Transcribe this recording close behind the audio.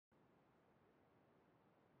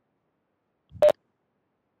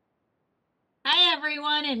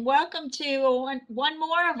everyone, and welcome to one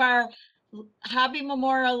more of our Hobby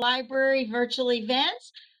Memorial Library virtual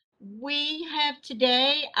events. We have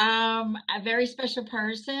today a very special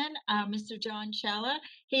person, Mr. John Chella.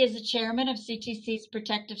 He is the chairman of CTC's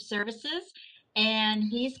Protective Services, and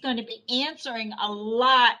he's going to be answering a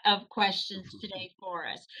lot of questions today for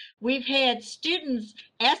us. We've had students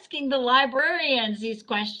asking the librarians these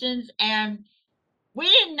questions, and we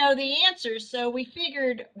didn't know the answers, so we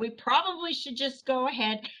figured we probably should just go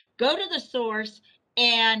ahead, go to the source,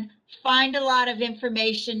 and find a lot of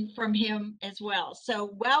information from him as well.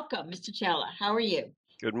 So, welcome, Mr. Chella. How are you?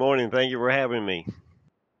 Good morning. Thank you for having me.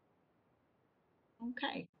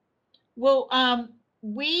 Okay. Well,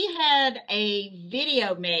 we had a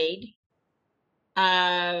video made.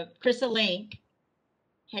 Crystal Link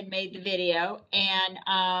had made the video,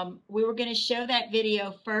 and we were going to show that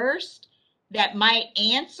video first. That might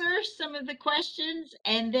answer some of the questions,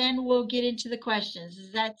 and then we'll get into the questions.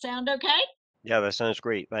 Does that sound okay? Yeah, that sounds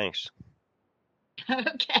great. Thanks.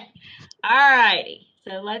 Okay. All righty.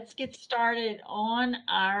 So let's get started on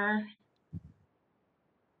our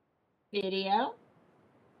video.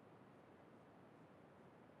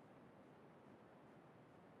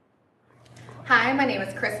 Hi, my name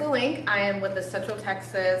is Crystal Link. I am with the Central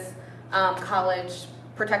Texas College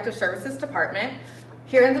Protective Services Department.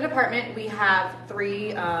 Here in the department, we have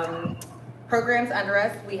three programs under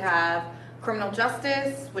us. We have criminal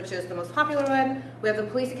justice, which is the most popular one. We have the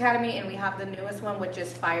police academy, and we have the newest one, which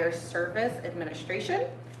is fire service administration.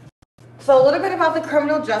 So a little bit about the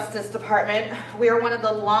criminal justice department. We are one of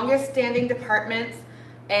the longest standing departments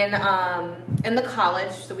in the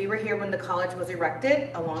college. So we were here when the college was erected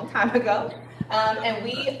a long time ago. And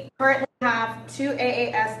we currently have 2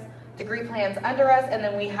 AAS degree plans under us, and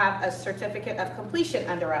then we have a certificate of completion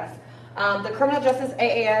under us. The criminal justice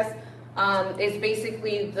AAS is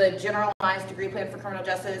basically the generalized degree plan for criminal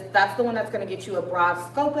justice. That's the one that's going to get you a broad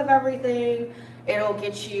scope of everything. It'll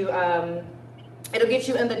get you in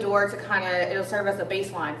the door to it'll serve as a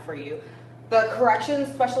baseline for you. The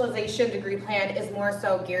corrections specialization degree plan is more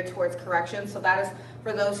so geared towards corrections. So that is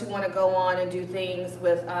for those who want to go on and do things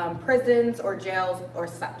with prisons or jails or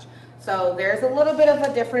such. So there's a little bit of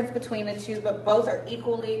a difference between the two, but both are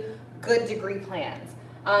equally good degree plans.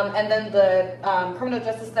 And then the criminal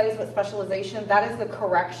justice studies with specialization, that is the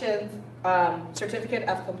corrections certificate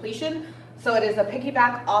of completion. So it is a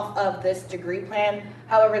piggyback off of this degree plan.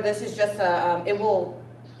 However, this is just it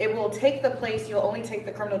will take the place. You'll only take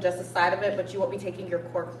the criminal justice side of it, but you won't be taking your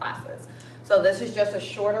core classes. So this is just a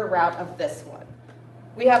shorter route of this one.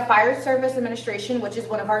 We have fire service administration, which is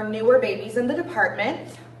one of our newer babies in the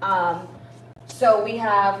department. So we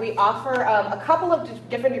offer a couple of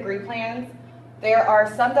different degree plans. There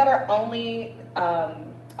are some that are only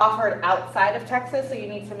offered outside of Texas, so you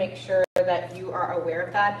need to make sure that you are aware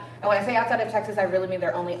of that. And when I say outside of Texas, I really mean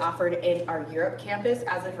they're only offered in our Europe campus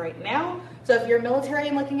as of right now. So if you're military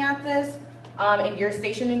and looking at this, and you're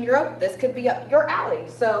stationed in Europe, this could be up your alley.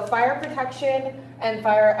 So fire protection and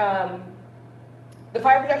the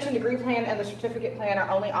fire protection degree plan and the certificate plan are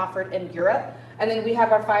only offered in Europe. And then we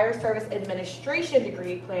have our fire service administration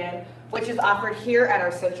degree plan, which is offered here at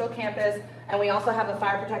our central campus. And we also have the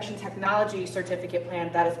fire protection technology certificate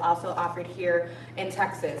plan that is also offered here in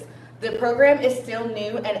Texas. The program is still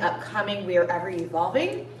new and upcoming. We are ever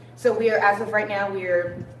evolving. So as of right now,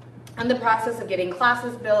 we're in the process of getting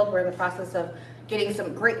classes built. We're in the process of getting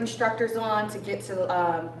some great instructors on to get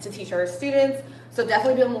to teach our students. So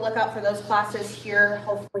definitely be on the lookout for those classes here,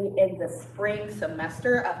 hopefully in the spring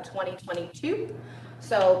semester of 2022.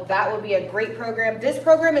 So that will be a great program. This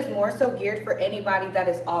program is more so geared for anybody that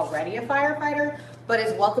is already a firefighter, but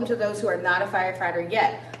is welcome to those who are not a firefighter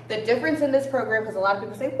yet. The difference in this program, because a lot of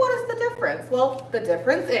people say, what is the difference? Well, the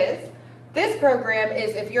difference is this program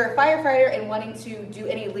is if you're a firefighter and wanting to do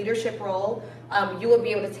any leadership role, you will be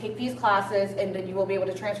able to take these classes and then you will be able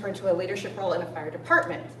to transfer into a leadership role in a fire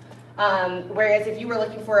department. Whereas if you were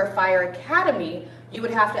looking for a fire academy, you would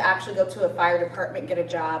have to actually go to a fire department, get a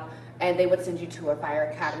job, and they would send you to a fire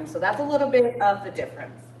academy. So that's a little bit of the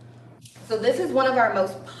difference. So this is one of our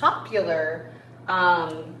most popular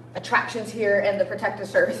attractions here in the Protective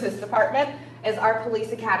Services Department is our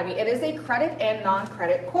police academy. It is a credit and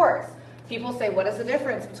non-credit course. People say, what is the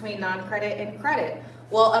difference between non-credit and credit?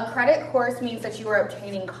 Well, a credit course means that you are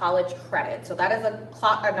obtaining college credit. So that is a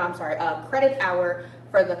credit hour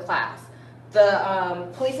for the class. The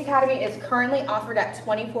police academy is currently offered at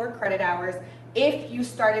 24 credit hours if you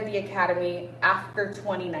started the academy after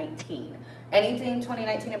 2019. Anything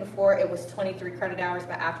 2019 and before, it was 23 credit hours,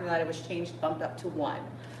 but after that it was changed, bumped up to 1.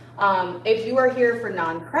 If you are here for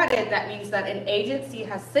non-credit, that means that an agency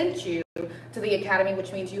has sent you to the academy,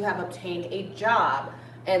 which means you have obtained a job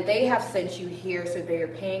and they have sent you here, so they are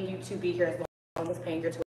paying you to be here as long as paying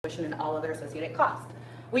your tuition and all other associated costs.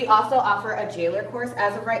 We also offer a jailer course.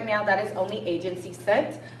 As of right now, that is only agency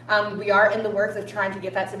sent. We are in the works of trying to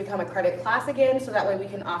get that to become a credit class again, so that way we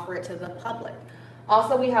can offer it to the public.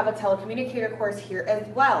 Also, we have a telecommunicator course here as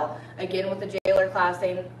well. Again, with the jailer class,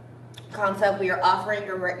 same concept. We are offering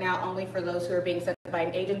it right now only for those who are being sent by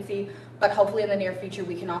an agency, but hopefully in the near future,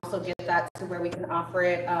 we can also get that to where we can offer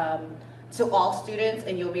it to all students,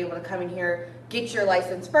 and you'll be able to come in here, get your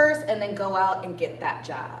license first, and then go out and get that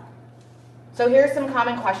job. So here's some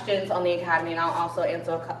common questions on the academy, and I'll also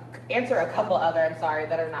answer a couple other,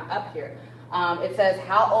 that are not up here. It says,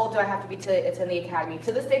 how old do I have to be to attend the academy?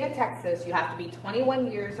 To the state of Texas, you have to be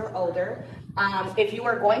 21 years or older. If you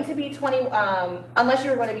are going to be unless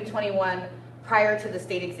you're going to be 21 prior to the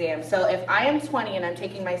state exam. So if I am 20 and I'm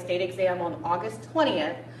taking my state exam on August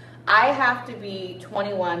 20th, I have to be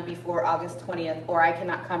 21 before August 20th, or I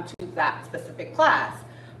cannot come to that specific class.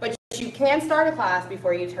 But you can start a class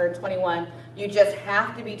before you turn 21. You just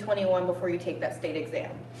have to be 21 before you take that state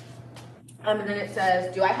exam. And then it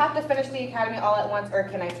says, do I have to finish the academy all at once, or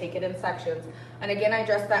can I take it in sections? And again, I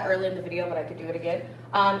addressed that early in the video, but I could do it again.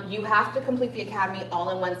 You have to complete the academy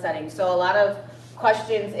all in one setting. So a lot of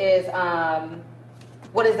questions is,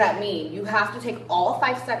 what does that mean? You have to take all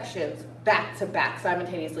 5 sections back to back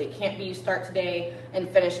simultaneously. It can't be you start today and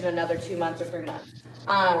finish in another 2 months or 3 months.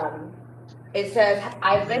 It says,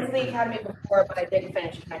 I've been to the academy before, but I didn't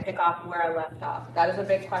finish. Can I pick off where I left off? That is a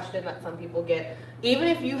big question that some people get. Even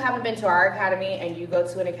if you haven't been to our academy and you go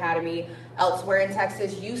to an academy elsewhere in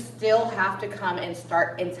Texas, you still have to come and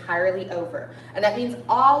start entirely over. And that means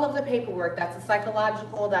all of the paperwork, that's the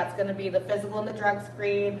psychological, that's going to be the physical and the drug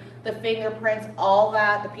screen, the fingerprints, all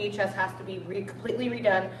that, the PHS has to be completely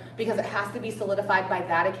redone because it has to be solidified by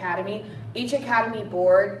that academy. Each academy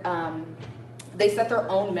board, they set their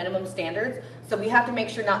own minimum standards. So we have to make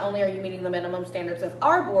sure not only are you meeting the minimum standards of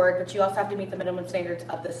our board, but you also have to meet the minimum standards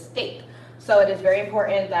of the state. So it is very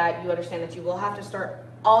important that you understand that you will have to start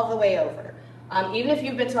all the way over. Even if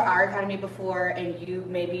you've been to our academy before and you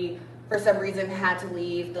maybe for some reason had to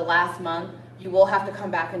leave the last month, you will have to come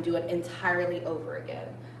back and do it entirely over again.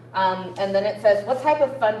 And then it says, what type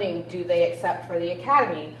of funding do they accept for the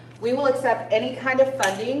academy? We will accept any kind of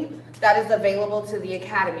funding that is available to the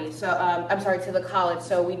academy. So, to the college.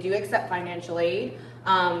 So we do accept financial aid.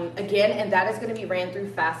 Again, and that is going to be ran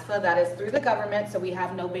through FAFSA. That is through the government, so we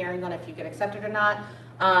have no bearing on if you get accepted or not.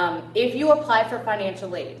 If you apply for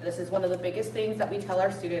financial aid, this is one of the biggest things that we tell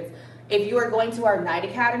our students. If you are going to our night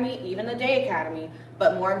academy, even the day academy,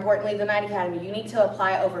 but more importantly the night academy, you need to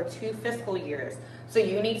apply over 2 fiscal years. So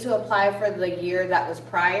you need to apply for the year that was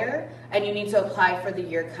prior, and you need to apply for the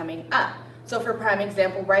year coming up. So for prime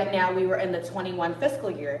example, right now we were in the 21 fiscal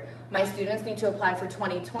year. My students need to apply for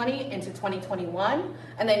 2020 into 2021,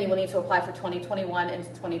 and then you will need to apply for 2021 into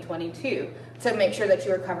 2022 to make sure that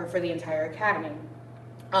you are covered for the entire academy.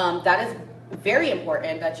 That is very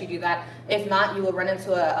important that you do that. If not, you will run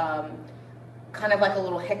into a kind of like a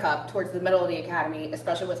little hiccup towards the middle of the academy,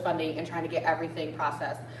 especially with funding and trying to get everything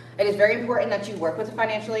processed. It is very important that you work with the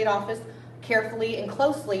financial aid office carefully and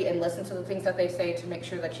closely and listen to the things that they say to make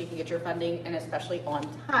sure that you can get your funding, and especially on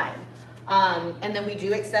time. And then we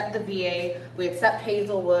do accept the VA, we accept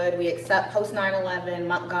Hazelwood, we accept post 9/11,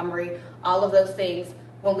 Montgomery, all of those things.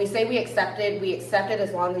 When we say we accept it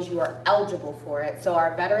as long as you are eligible for it. So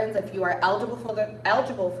our veterans, if you are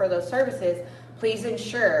eligible for those services, please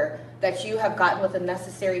ensure that you have gotten with the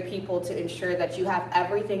necessary people to ensure that you have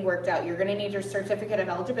everything worked out. You're going to need your certificate of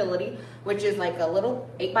eligibility, which is like a little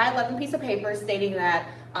 8x11 piece of paper stating that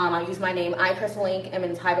I'll use my name, I, Crystal Link, am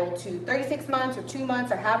entitled to 36 months or 2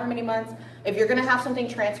 months or however many months. If you're going to have something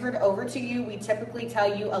transferred over to you, we typically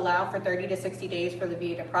tell you allow for 30 to 60 days for the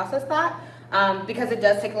VA to process that because it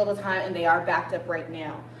does take a little time and they are backed up right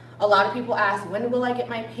now. A lot of people ask, when will I get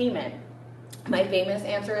my payment? My famous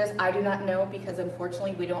answer is I do not know because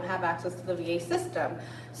unfortunately we don't have access to the VA system.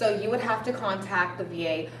 So you would have to contact the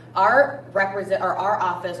VA. Our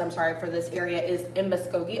office, for this area is in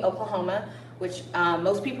Muskogee, Oklahoma, which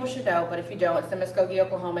most people should know, but if you don't, it's in Muskogee,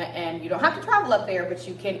 Oklahoma, and you don't have to travel up there, but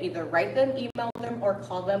you can either write them, email them, or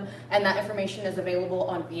call them, and that information is available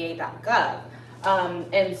on va.gov.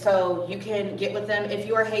 And so you can get with them. If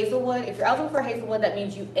you are Hazelwood, if you're eligible for Hazelwood, that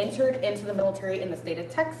means you entered into the military in the state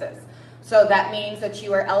of Texas. So that means that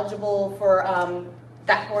you are eligible for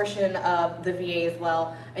that portion of the VA as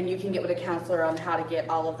well, and you can get with a counselor on how to get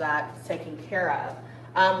all of that taken care of.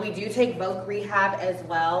 We do take voc rehab as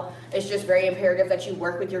well. It's just very imperative that you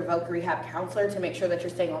work with your voc rehab counselor to make sure that you're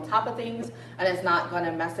staying on top of things and it's not going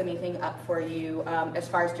to mess anything up for you as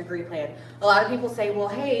far as degree plan. A lot of people say, well,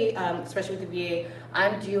 hey, especially with the VA,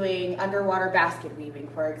 I'm doing underwater basket weaving,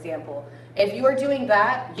 for example. If you are doing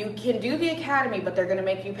that, you can do the academy, but they're going to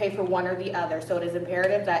make you pay for one or the other. So it is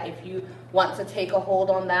imperative that if you want to take a hold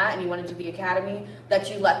on that and you want to do the academy, that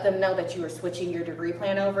you let them know that you are switching your degree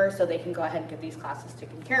plan over so they can go ahead and get these classes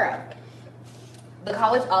taken care of. The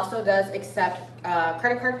college also does accept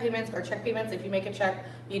credit card payments or check payments. If you make a check,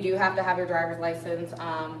 you do have to have your driver's license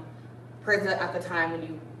present at the time when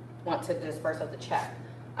you want to disperse of the check.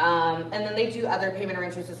 And then they do other payment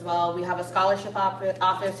arrangements as well. We have a scholarship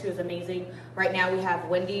office who is amazing. Right now we have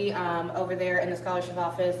Wendy over there in the scholarship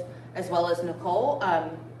office, as well as Nicole.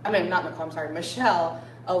 Michelle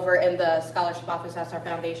over in the scholarship office. That's our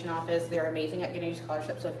foundation office. They're amazing at getting you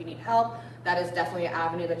scholarships. So if you need help, that is definitely an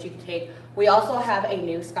avenue that you can take. We also have a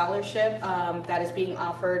new scholarship that is being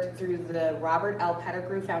offered through the Robert L.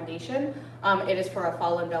 Pettigrew Foundation. It is for a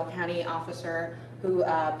fallen Bell County officer who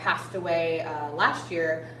passed away last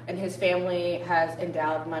year, and his family has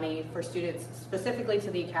endowed money for students specifically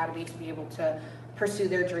to the academy to be able to pursue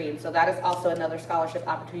their dreams. So that is also another scholarship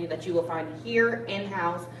opportunity that you will find here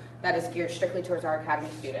in-house that is geared strictly towards our academy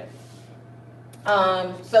students.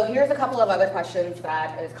 So here's a couple of other questions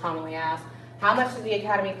that is commonly asked. How much does the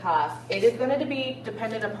academy cost? It is going to be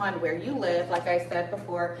dependent upon where you live. Like I said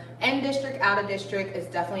before, in district, out of district is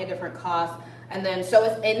definitely a different cost. And then so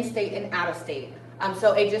is in-state and out-of-state.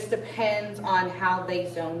 So it just depends on how they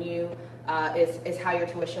zone you, is how your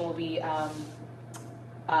tuition will be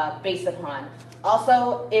based upon.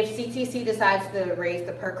 Also, if CTC decides to raise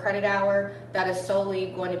the per credit hour, that is solely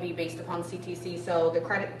going to be based upon CTC. So the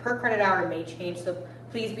per credit hour may change. So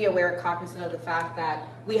please be aware and cognizant of the fact that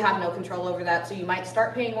we have no control over that. So you might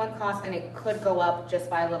start paying one cost and it could go up just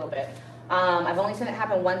by a little bit. I've only seen it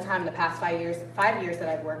happen one time in the past 5 years that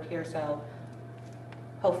I've worked here. So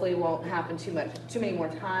hopefully it won't happen too many more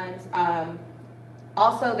times.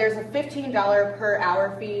 Also, there's a $15 per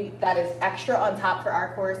hour fee that is extra on top for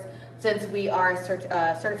our course since we are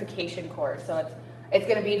a certification course. So it's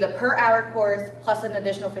going to be the per hour course plus an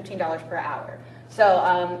additional $15 per hour.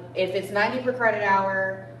 So if it's 90 per credit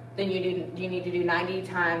hour, then you need to do 90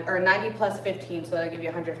 plus 15, so that'll give you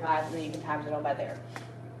 105, and then you can times it on by there.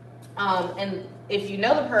 And if you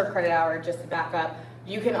know the per credit hour, just to back up,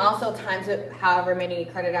 you can also times it however many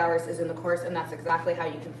credit hours is in the course, and that's exactly how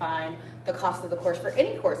you can find the cost of the course for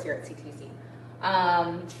any course here at CTC.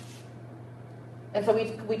 And so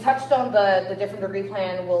we touched on the different degree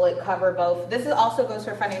plan. Will it cover both? This also goes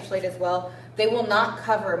for financial aid as well. They will not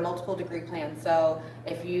cover multiple degree plans. So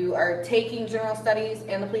if you are taking general studies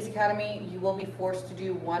in the police academy, you will be forced to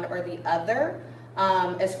do one or the other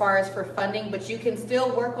as far as for funding, but you can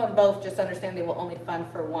still work on both. Just understand they will only fund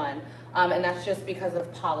for one. And that's just because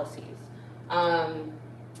of policies.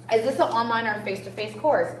 Is this an online or face-to-face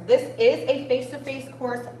course? This is a face-to-face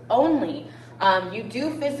course only. You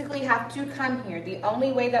do physically have to come here. The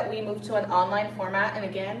only way that we move to an online format, and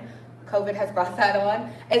again, COVID has brought that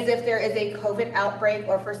on, is if there is a COVID outbreak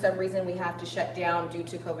or for some reason we have to shut down due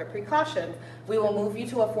to COVID precautions. We will move you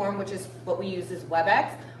to a form, which is what we use is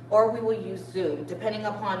WebEx, or we will use Zoom, depending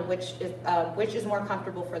upon which is more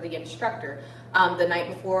comfortable for the instructor. The night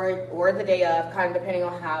before or the day of, kind of depending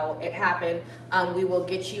on how it happened, we will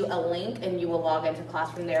get you a link and you will log into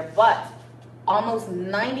class from there. But almost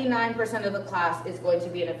 99% of the class is going to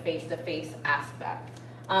be in a face-to-face aspect.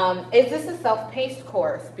 Is this a self-paced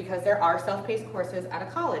course? Because there are self-paced courses at a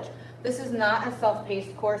college. This is not a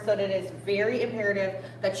self-paced course, so it is very imperative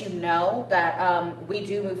that you know that we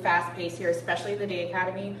do move fast-paced here, especially in the day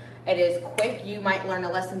academy. It is quick. You might learn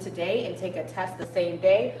a lesson today and take a test the same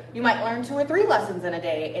day. You might learn 2 or 3 lessons in a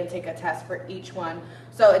day and take a test for each one.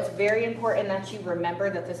 So it's very important that you remember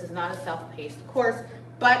that this is not a self-paced course,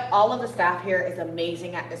 but all of the staff here is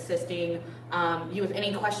amazing at assisting you with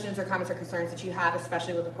any questions or comments or concerns that you have,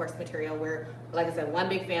 especially with the course material. We're, like I said, one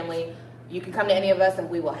big family. You can come to any of us and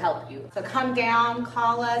we will help you. So come down,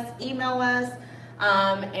 call us, email us,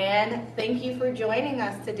 and thank you for joining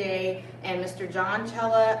us today. And Mr. John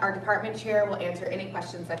Chella, our department chair, will answer any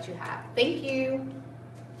questions that you have. Thank you.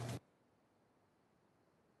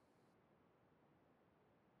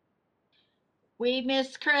 We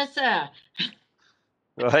miss Carissa.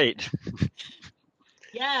 Right.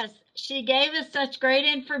 Yes, she gave us such great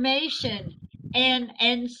information.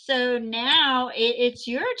 And so now it's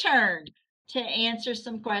your turn to answer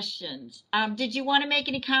some questions. Did you want to make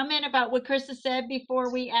any comment about what Krista said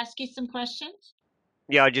before we ask you some questions?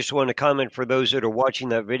 Yeah, I just want to comment for those that are watching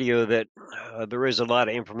that video that there is a lot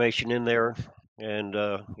of information in there. And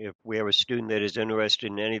if we have a student that is interested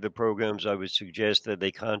in any of the programs, I would suggest that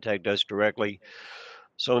they contact us directly.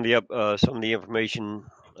 Some of the information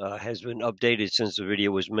has been updated since the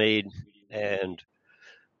video was made, and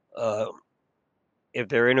uh, if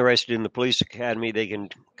they're interested in the police academy, they can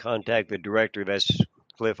contact the director. That's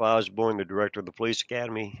Cliff Osborne, the director of the police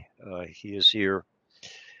academy. He is here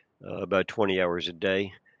about 20 hours a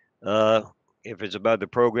day. Uh, if it's about the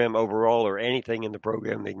program overall or anything in the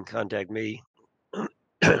program, they can contact me.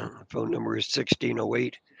 Phone number is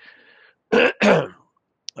 1608.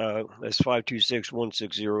 That's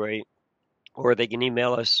 526-1608. Or they can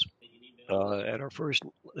email us at our first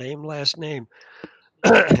name, last name,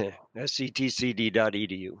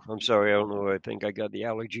 sctcd.edu. I'm sorry, I don't know. I think I got the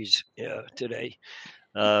allergies today.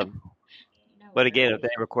 Um, No but again, if worries. they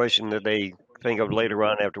have a question that they think of later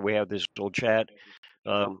on after we have this little chat,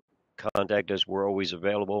 um, contact us. We're always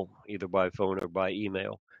available, either by phone or by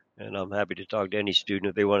email. And I'm happy to talk to any student.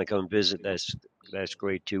 If they want to come visit, that's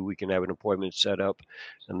great too. We can have an appointment set up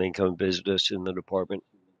and then come visit us in the department.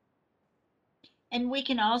 And we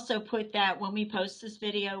can also put that when we post this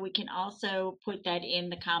video, we can also put that in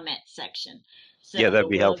the comment section. Yeah, that'd So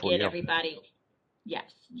be we'll helpful. get Yeah. everybody,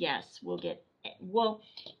 yes, yes, we'll get, well,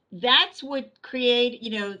 that's what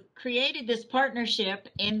created this partnership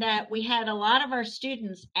in that we had a lot of our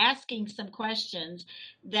students asking some questions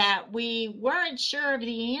that we weren't sure of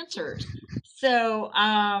the answers. So,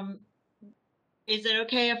 is it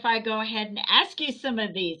okay if I go ahead and ask you some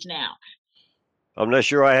of these now? I'm not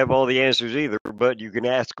sure I have all the answers either, but you can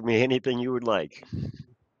ask me anything you would like.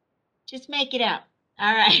 Just make it up.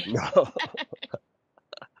 All right. No.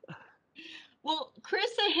 Well,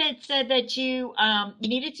 Krista had said that you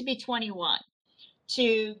needed to be 21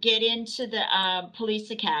 to get into the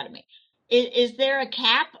police academy. Is there a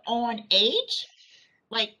cap on age,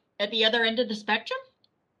 like at the other end of the spectrum?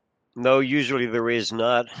 No, usually there is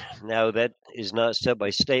not. Now, that is not set by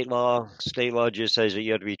state law. State law just says that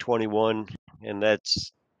you have to be 21, and that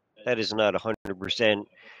is not 100%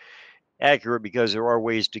 accurate because there are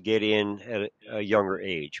ways to get in at a younger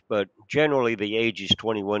age. But generally, the age is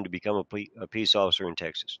 21 to become a peace officer in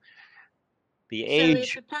Texas. The So if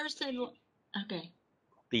age, a person, okay,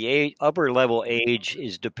 upper level age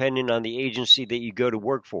is dependent on the agency that you go to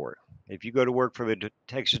work for. If you go to work for the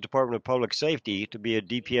Texas Department of Public Safety to be a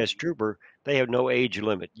DPS trooper, they have no age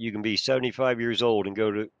limit. You can be 75 years old and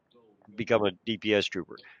go to become a DPS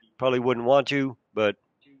trooper. Probably wouldn't want to, but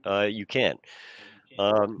you can.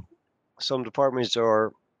 Um, some departments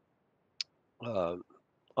are uh,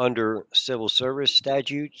 under civil service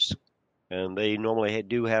statutes, and they normally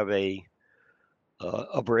do have a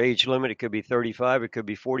upper age limit. It could be 35, it could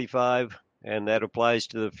be 45, and that applies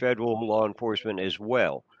to the federal law enforcement as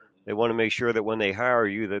well. They want to make sure that when they hire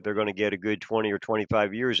you, that they're going to get a good 20 or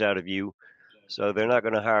 25 years out of you, so they're not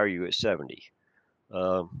going to hire you at 70.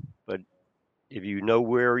 But if you know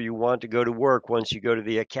where you want to go to work once you go to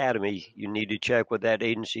the academy, you need to check with that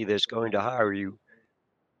agency that's going to hire you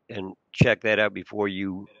and check that out before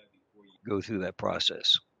you go through that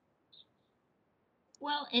process.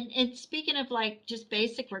 well, and speaking of like just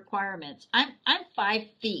basic requirements, I'm 5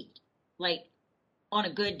 feet, like on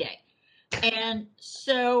a good day, and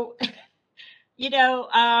so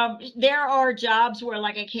there are jobs where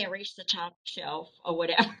like I can't reach the top shelf or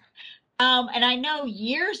whatever. And I know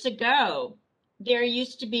years ago there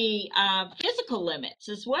used to be physical limits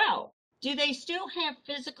as well. Do they still have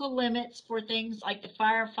physical limits for things like the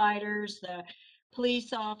firefighters, the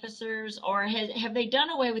police officers, or have they done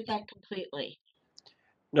away with that completely?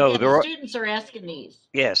 No, Again, the there are, students are asking these.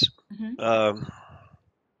 yes. Hmm. Um,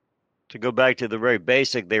 to go back to the very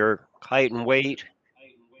basic, their height and weight,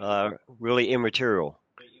 really immaterial.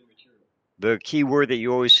 The key word that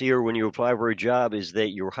you always hear when you apply for a job is that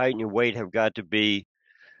your height and your weight have got to be,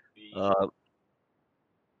 uh,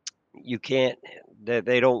 you can't, that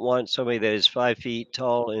they don't want somebody that is 5 feet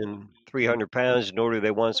tall and 300 pounds, nor do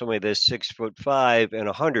they want somebody that's 6'5" and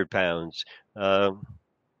 100 pounds. Um,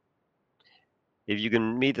 if you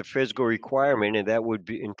can meet the physical requirement, and that would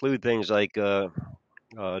include things like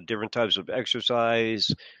different types of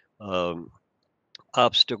exercise, um,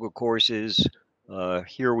 obstacle courses.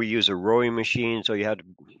 Here we use a rowing machine, so you have to,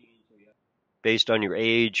 based on your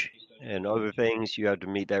age and other things, you have to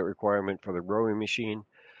meet that requirement for the rowing machine.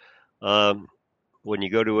 Um, when you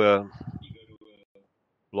go to a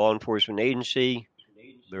law enforcement agency,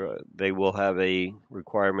 they will have a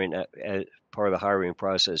requirement as part of the hiring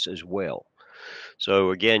process as well.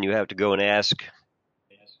 So again, you have to go and ask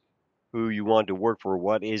who you want to work for.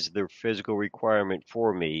 What is the physical requirement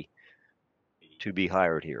for me to be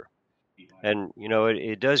hired here. And you know,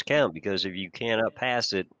 it does count, because if you cannot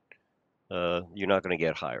pass it, you're not going to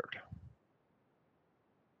get hired.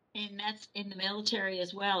 And that's in the military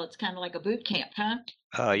as well. It's kind of like a boot camp, huh?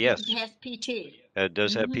 You have Yes, to pass PT. it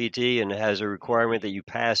does have PT, and it has a requirement that you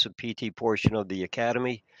pass a PT portion of the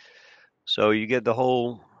academy. So you get the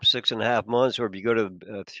whole 6.5 months, or if you go to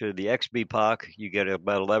the XBPOC, you get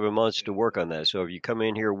about 11 months to work on that. So if you come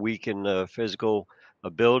in here weak in physical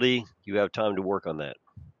ability, you have time to work on that.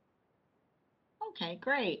 Okay,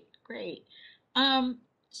 great, great.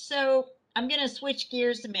 So I'm gonna switch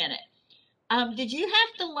gears a minute. Did you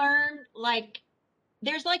have to learn, like,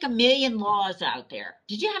 there's like a million laws out there.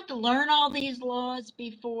 Did you have to learn all these laws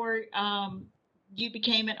before you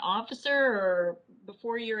became an officer, or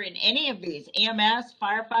before you're in any of these, EMS,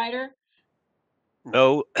 firefighter?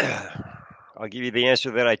 No, I'll give you the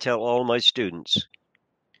answer that I tell all my students.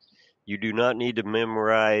 You do not need to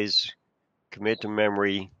memorize, commit to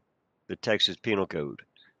memory the Texas Penal Code.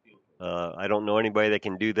 I don't know anybody that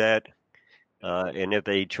can do that. And if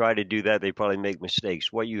they try to do that, they probably make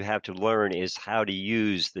mistakes. What you have to learn is how to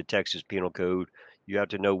use the Texas Penal Code. You have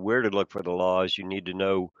to know where to look for the laws. You need to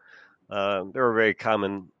know there are very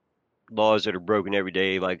common laws that are broken every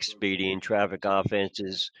day, like speeding, traffic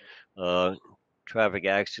offenses, uh, traffic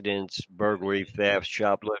accidents, burglary, theft,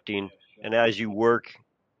 shoplifting. And as you work,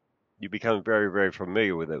 you become very, very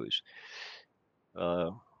familiar with those.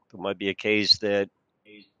 There might be a case that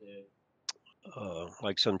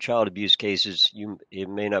like some child abuse cases, it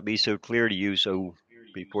may not be so clear to you. So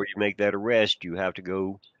before you make that arrest, you have to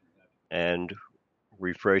go and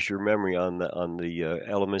refresh your memory on the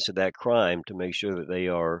elements of that crime to make sure that they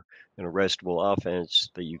are an arrestable offense,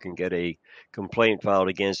 that you can get a complaint filed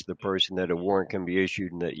against the person, that a warrant can be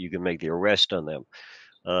issued, and that you can make the arrest on them.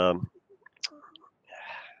 Um,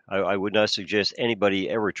 I would not suggest anybody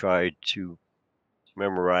ever try to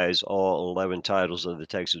memorize all 11 titles of the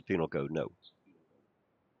Texas Penal Code. No.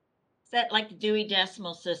 Is that like the Dewey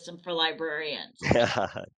Decimal System for librarians?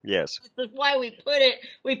 Yes. This is why we put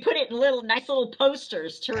it in little nice little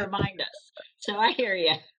posters to remind us. So I hear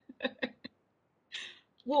you.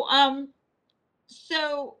 Well,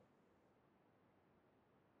 so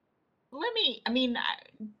I mean,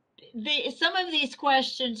 some of these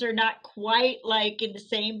questions are not quite like in the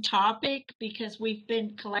same topic because we've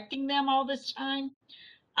been collecting them all this time.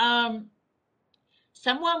 Um,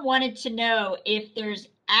 Someone wanted to know if there's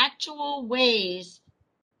actual ways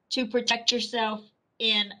to protect yourself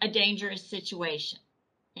in a dangerous situation.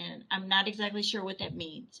 And I'm not exactly sure what that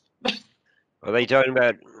means. Are they talking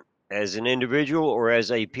about as an individual or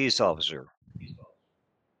as a peace officer?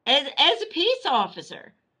 As a peace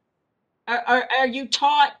officer, are you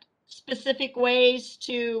taught specific ways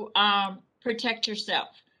to protect yourself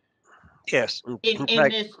Yes. in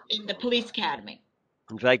in the police academy?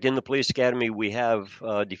 In fact, in the police academy, we have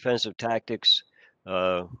defensive tactics.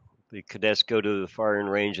 The cadets go to the firing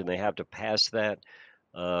range and they have to pass that.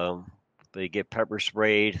 Um, they get pepper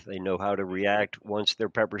sprayed. They know how to react once they're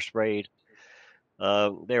pepper sprayed.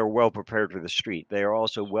 They are well prepared for the street. They are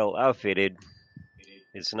also well outfitted.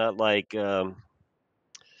 It's not like the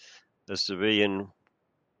civilian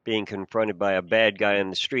being confronted by a bad guy in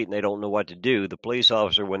the street and they don't know what to do. The police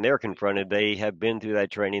officer, when they're confronted, they have been through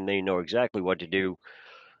that training. They know exactly what to do.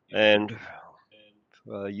 And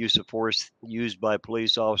use of force used by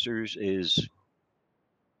police officers is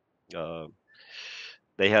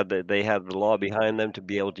they have the law behind them to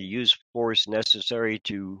be able to use force necessary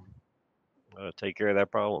to take care of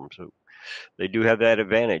that problem. So they do have that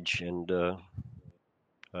advantage, and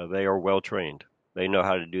they are well trained. They know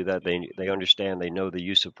how to do that. They understand. They know the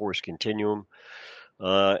use of force continuum,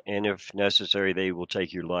 and if necessary, they will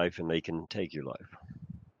take your life, and they can take your life.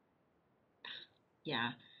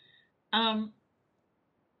 Yeah.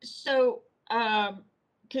 So,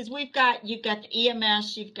 because you've got the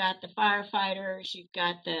EMS, you've got the firefighters, you've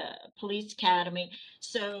got the police academy.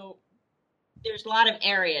 So there's a lot of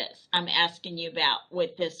areas I'm asking you about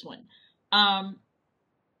with this one. Um,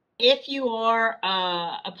 if you are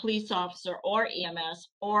a police officer or EMS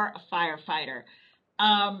or a firefighter,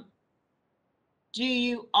 um, do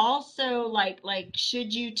you also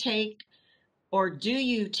should you take or do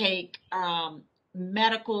you take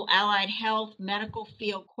medical, allied health, medical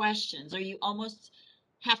field questions? Or you almost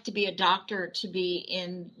have to be a doctor to be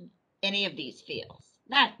in any of these fields?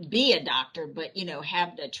 Not be a doctor, but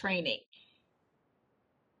have the training.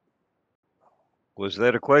 Was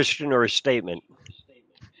that a question or a statement?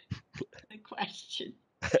 The question.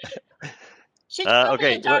 Should you go be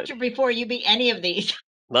Okay. a doctor before you be any of these?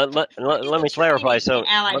 Let Or get me the clarify training in some.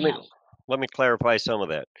 allied health. Let me clarify some of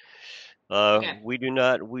that. Okay. We do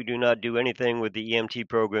not do anything with the EMT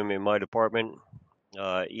program in my department.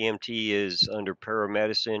 EMT is under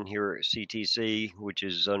paramedicine here at CTC, which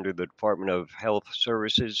is under the Department of Health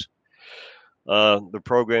Services. The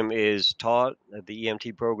program is taught, the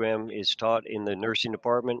EMT program is taught in the nursing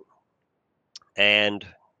department, and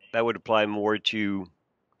that would apply more to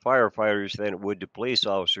firefighters than it would to police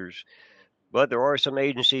officers. But there are some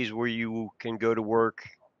agencies where you can go to work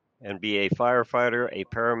and be a firefighter, a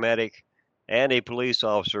paramedic, and a police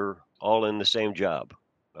officer all in the same job.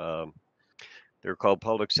 Um, they're called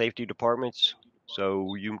public safety departments.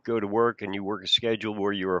 So you go to work and you work a schedule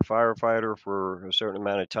where you're a firefighter for a certain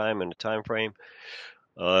amount of time and a time frame.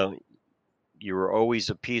 Uh, you're always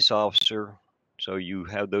a peace officer, so you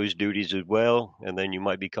have those duties as well, and then you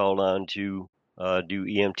might be called on to do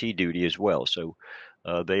EMT duty as well. So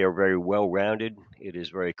they are very well rounded. It is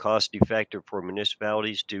very cost effective for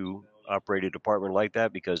municipalities to operate a department like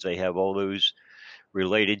that because they have all those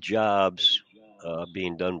related jobs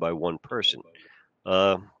being done by one person.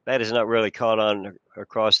 That is not really caught on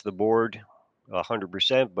across the board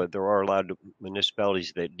 100%, but there are a lot of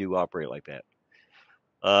municipalities that do operate like that.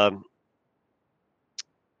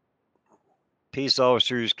 Peace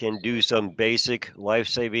officers can do some basic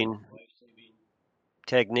life-saving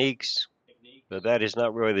techniques, but that is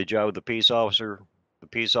not really the job of the peace officer. The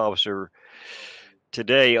peace officer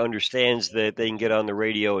today understands that they can get on the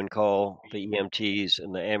radio and call the EMTs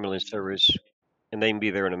and the ambulance service, and they can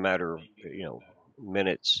be there in a matter of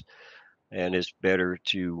minutes. And it's better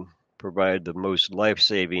to provide the most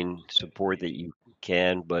life-saving support that you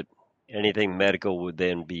can, but anything medical would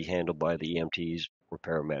then be handled by the EMTs or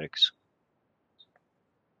paramedics.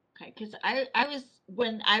 Okay, because I was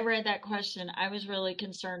when I read that question, I was really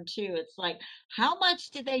concerned too. It's like, how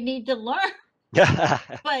much do they need to learn?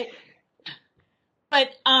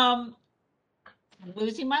 But I'm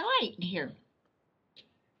losing my light here.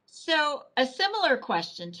 So a similar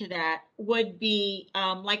question to that would be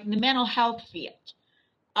like the mental health field.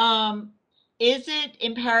 Um, is it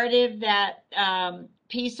imperative that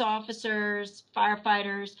peace officers,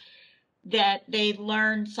 firefighters, that they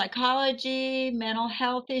learn psychology, mental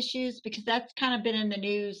health issues? Because that's kind of been in the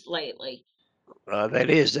news lately.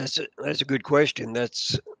 That's a good question.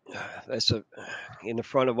 That's in the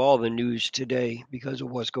front of all the news today because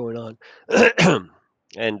of what's going on.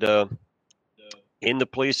 And in the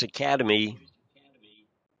police academy,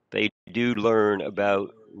 they do learn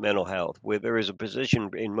about mental health. Where there is a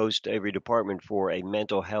position in most every department for a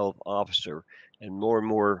mental health officer, and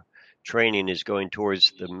more training is going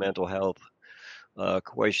towards the mental health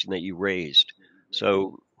question that you raised.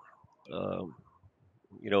 So, um,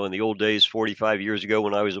 in the old days, 45 years ago,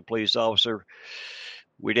 when I was a police officer,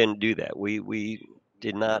 we didn't do that. We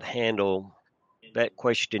did not handle that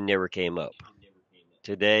question. Never came up.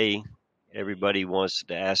 Today, everybody wants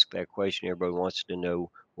to ask that question. Everybody wants to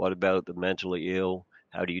know, what about the mentally ill?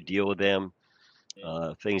 How do you deal with them?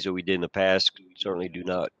 Things that we did in the past certainly do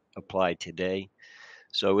not apply today.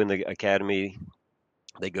 So in the academy,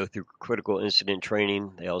 they go through critical incident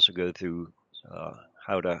training. They also go through uh,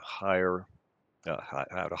 how to hire,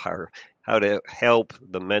 how to hire, how to help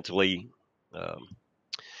the mentally um,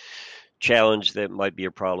 challenged that might be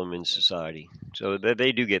a problem in society. So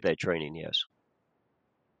they do get that training, yes.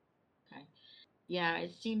 Okay. Yeah,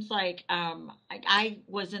 it seems like I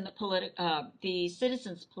was in the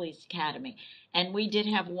Citizens Police Academy, and we did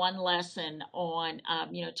have one lesson on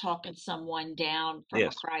talking someone down from a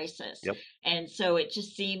Yes. crisis, Yep. and so it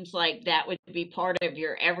just seems like that would be part of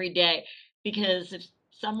your everyday, because if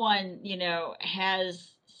someone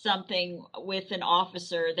has something with an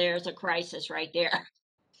officer, there's a crisis right there.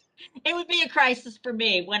 It would be a crisis for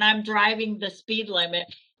me when I'm driving the speed limit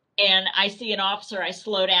and I see an officer, I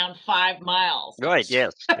slow down 5 miles. Right.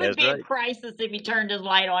 Yes. It would That's be a right. crisis if he turned his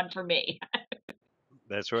light on for me.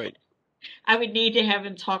 That's right. I would need to have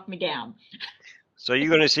him talk me down. So you're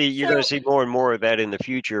going to So, see more and more of that in the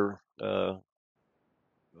future. Um,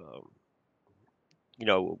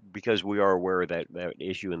 because we are aware of that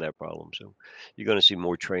issue and that problem. So you're going to see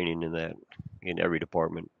more training in that in every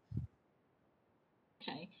department.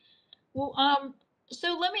 okay. Well,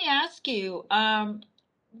 so let me ask you,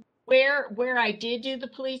 where I did do the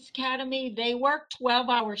police academy, they work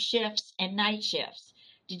 12-hour shifts and night shifts.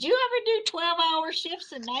 Did you ever do 12-hour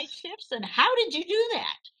shifts and night shifts? And how did you do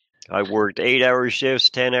that? I worked 8-hour shifts,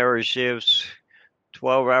 10-hour shifts,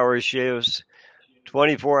 12-hour shifts,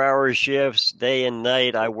 24-hour shifts, day and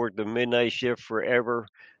night. I worked the midnight shift forever.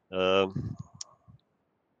 Um,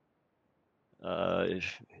 uh,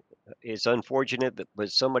 it's unfortunate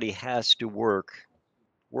but somebody has to work.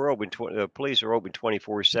 We're open. Police are open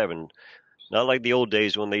 24/7. Not like the old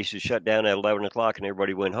days when they used to shut down at 11 o'clock and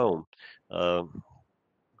everybody went home. Uh,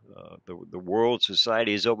 the world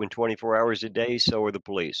society is open 24 hours a day. So are the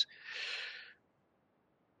police.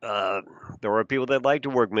 Uh, there are people that like to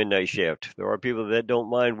work midnight shift. There are people that don't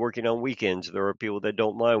mind working on weekends. There are people that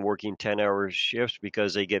don't mind working 10-hour shifts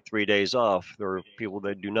because they get 3 days off. There are people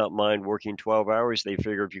that do not mind working 12 hours. They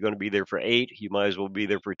figure if you're going to be there for 8, you might as well be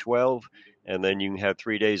there for 12. And then you can have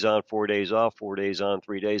 3 days on, 4 days off, 4 days on,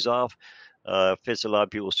 3 days off. Fits a lot of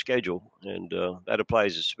people's schedule. And that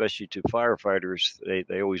applies especially to firefighters.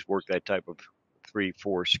 They always work that type of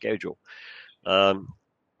 3-4 schedule. Um,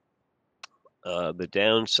 the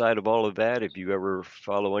downside of all of that, if you ever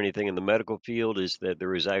follow anything in the medical field, is that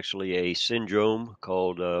there is actually a syndrome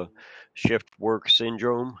called shift work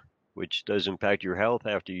syndrome, which does impact your health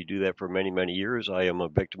after you do that for many, many years. I am a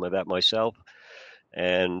victim of that myself.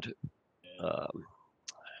 And um,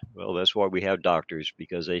 well, that's why we have doctors,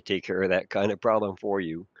 because they take care of that kind of problem for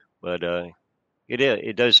you. But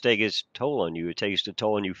it does take its toll on you. It takes a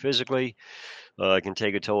toll on you physically, it can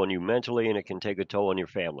take a toll on you mentally, and it can take a toll on your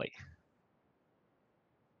family.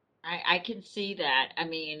 I can see that. I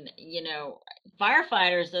mean,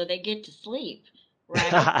 firefighters, though, they get to sleep,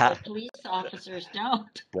 right? But police officers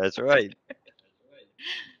don't. That's right.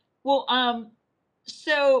 Well,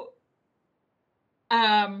 so,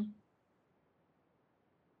 um,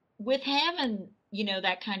 with having,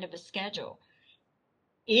 that kind of a schedule,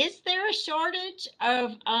 is there a shortage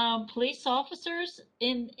of police officers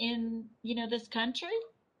in this country?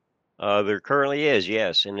 There currently is,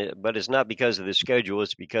 yes, but it's not because of the schedule.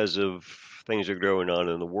 It's because of things that are going on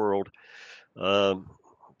in the world. Um,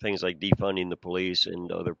 Things like defunding the police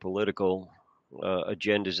and other political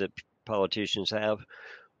agendas that politicians have.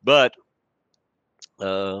 But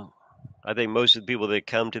uh, I think most of the people that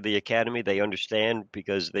come to the academy, they understand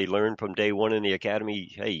because they learn from day one in the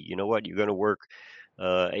academy. Hey, you know what? You're going to work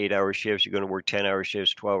 8-hour shifts. You're going to work 10-hour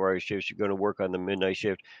shifts, 12-hour shifts. You're going to work on the midnight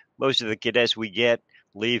shift. Most of the cadets we get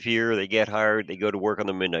leave here, they get hired, they go to work on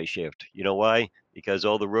the midnight shift. You know why? Because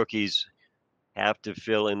all the rookies have to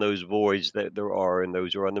fill in those voids that there are, and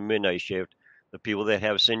those are on the midnight shift. The people that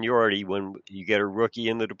have seniority, when you get a rookie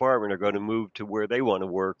in the department, are going to move to where they want to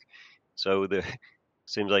work. So the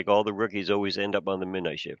seems like all the rookies always end up on the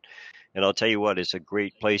midnight shift. And I'll tell you what, it's a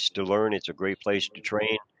great place to learn. It's a great place to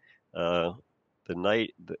train. Uh, the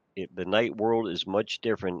night world is much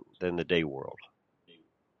different than the day world.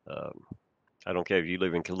 Um, I don't care if you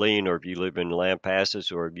live in Killeen or if you live in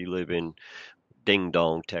Lampasas or if you live in Ding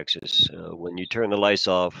Dong, Texas. When you turn the lights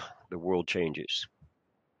off, the world changes.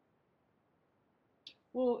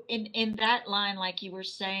 Well, in that line, like you were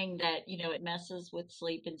saying that, it messes with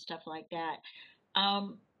sleep and stuff like that.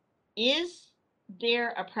 Um, is there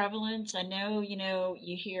a prevalence? I know,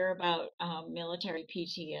 you hear about military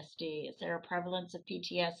PTSD. Is there a prevalence of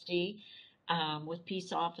PTSD with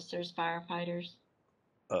peace officers, firefighters?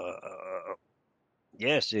 Uh,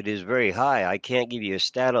 yes, it is very high. I can't give you a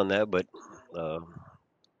stat on that, but uh,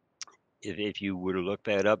 if you were to look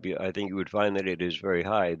that up, I think you would find that it is very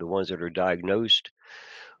high. The ones that are diagnosed.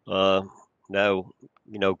 Uh, Now,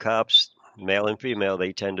 cops, male and female,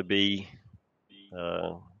 they tend to be,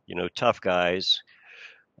 uh, tough guys.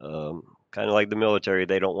 Kind of like the military,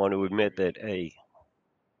 they don't want to admit that, hey,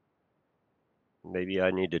 maybe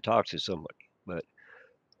I need to talk to somebody. But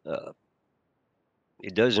uh,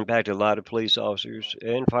 it does impact a lot of police officers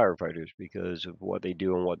and firefighters because of what they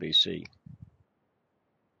do and what they see.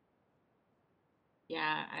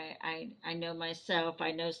 Yeah, I know myself.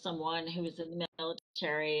 I know someone who was in the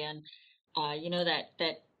military, and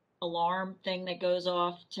that alarm thing that goes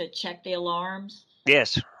off to check the alarms.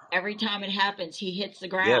 Yes, Every time it happens, he hits the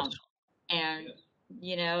yes. ground, and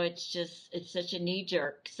it's such a knee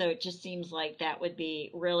jerk. So it just seems like that would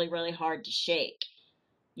be really, really hard to shake,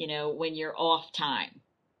 when you're off time,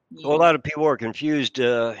 Well, you a lot know. of people are confused,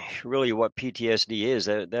 really, what PTSD is.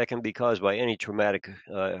 That can be caused by any traumatic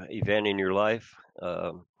event in your life.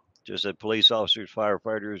 Just that police officers,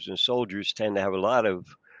 firefighters, and soldiers tend to have a lot of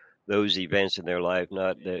those events in their life.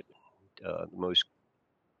 Not that most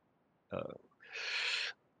uh,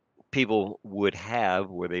 people would have,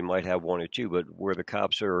 where they might have one or two, but where the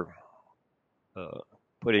cops are uh,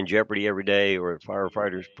 put in jeopardy every day, or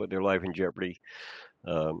firefighters put their life in jeopardy.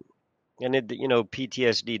 Um, and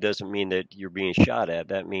PTSD doesn't mean that you're being shot at.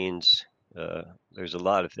 That means uh, there's a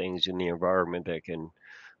lot of things in the environment that can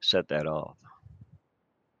set that off.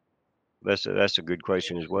 That's a good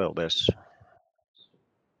question as well. That's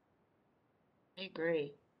I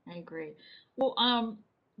agree. I agree. Well,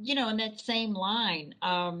 in that same line,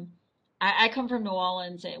 I come from New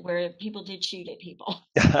Orleans, where people did shoot at people.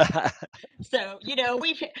 So,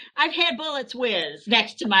 I've had bullets whiz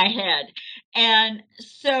next to my head. And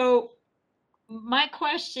so my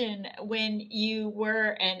question, when you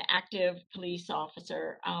were an active police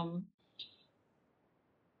officer,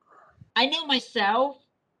 I know myself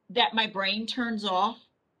that my brain turns off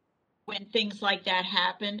when things like that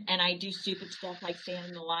happen, and I do stupid stuff like stand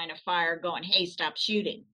in the line of fire going, "Hey, stop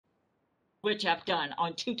shooting," which I've done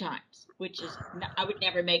on 2 times, which is, I would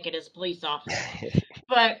never make it as a police officer.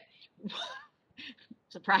 But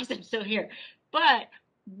surprised I'm still here. But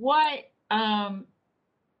what, can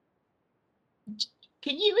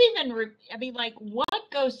you even, I mean, like,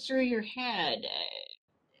 what goes through your head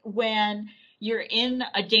when you're in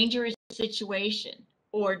a dangerous situation,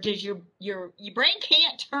 or does your brain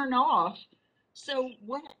can't turn off? So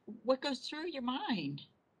what goes through your mind?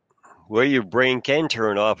 Well, your brain can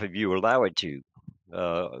turn off if you allow it to.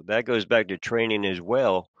 That goes back to training as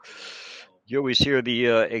well. You always hear the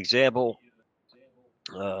example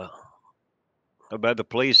uh, about the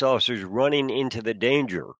police officers running into the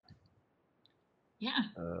danger, Yeah.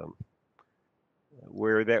 um,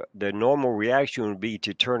 where the normal reaction would be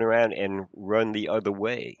to turn around and run the other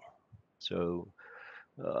way. So,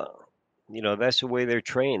 uh, that's the way they're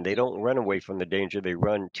trained. They don't run away from the danger, they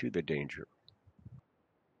run to the danger.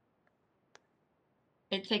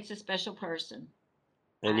 It takes a special person.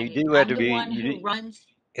 And you do have I'm to the be one who runs.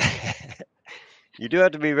 you do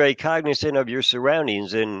have to be very cognizant of your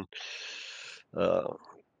surroundings. And uh,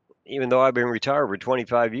 even though I've been retired for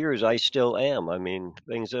 25 years, I still am. I mean,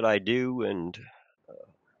 things that I do and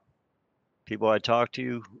people I talk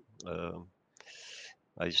to, uh,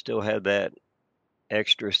 I still have that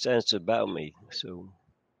extra sense about me. So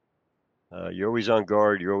you're always on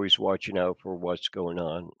guard. You're always watching out for what's going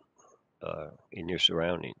on in your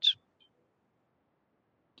surroundings.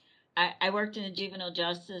 I worked in the juvenile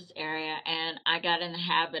justice area, and I got in the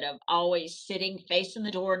habit of always sitting facing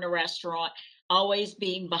the door in the restaurant, always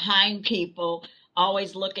being behind people,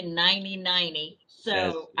 always looking 90-90.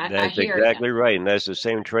 That's So I that's hear you. exactly right, and that's the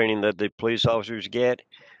same training that the police officers get.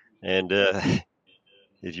 And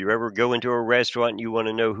if you ever go into a restaurant and you want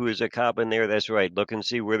to know who is a cop in there, that's right. Look and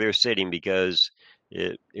see where they're sitting because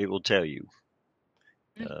it will tell you.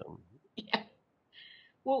 Um, Yeah.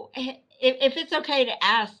 Well, if it's okay to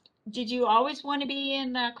ask, did you always want to be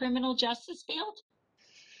in the criminal justice field?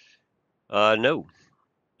 no,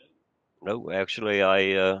 no. Actually,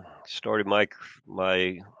 I started my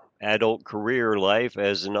adult career life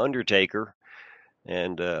as an undertaker,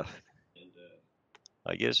 and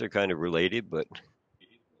I guess they're kind of related, but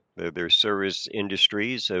they're service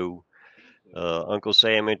industries. So Uncle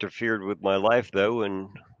Sam interfered with my life though, and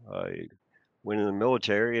I went in the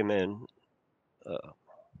military, and then uh,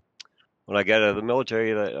 when I got out of the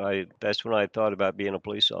military, that's when I thought about being a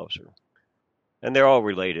police officer. And they're all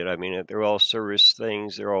related. I mean, they're all service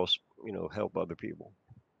things. They're all help other people.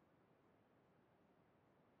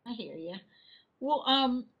 I hear you. Well,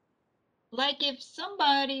 like if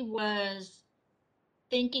somebody was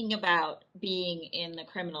thinking about being in the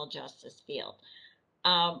criminal justice field,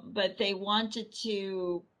 but they wanted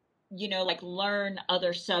to, like learn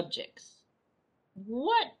other subjects,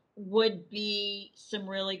 what would be some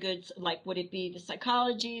really good, like, would it be the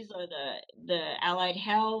psychologies or the allied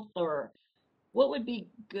health, or what would be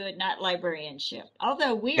good, not librarianship,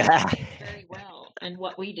 although we are trained very well in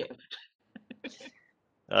what we do.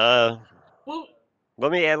 uh, Well,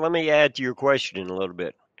 let me add to your question a little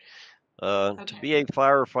bit. To okay. be a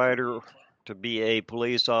firefighter, to be a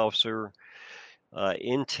police officer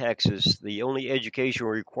in Texas, the only education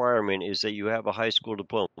requirement is that you have a high school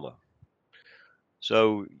diploma.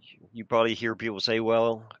 So you probably hear people say,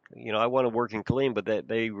 well, I want to work in Killeen, but that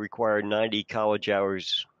they require 90 college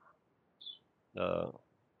hours uh,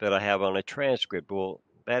 that I have on a transcript. Well,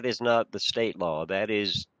 that is not the state law. That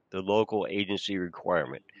is the local agency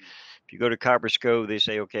requirement. If you go to Copperas Cove, they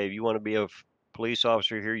say, okay, if you want to be a police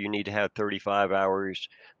officer here, you need to have 35 hours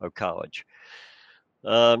of college.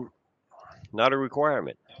 Um, Not a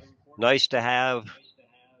requirement. Nice to have,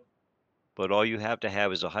 but all you have to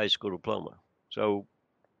have is a high school diploma. So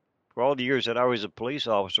for all the years that I was a police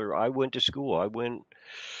officer, I went to school.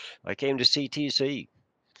 I came to CTC.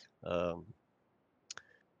 Um,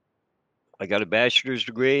 I got a bachelor's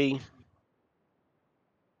degree.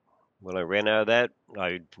 When I ran out of that,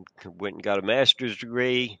 I went and got a master's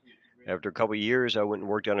degree. After a couple of years, I went and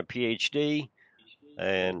worked on a PhD.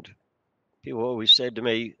 And people always said to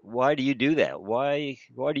me, "Why do you do that? Why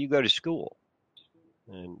do you go to school?"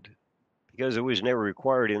 And because it was never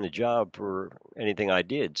required in the job for anything I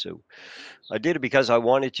did. So I did it because I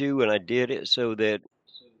wanted to, and I did it so that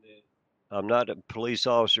I'm not a police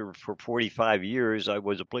officer for 45 years. I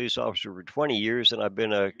was a police officer for 20 years, and I've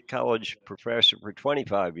been a college professor for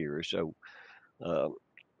 25 years. So um,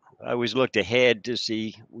 I always looked ahead to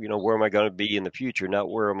see, where am I going to be in the future? Not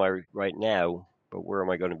where am I right now, but where am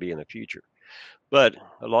I going to be in the future? But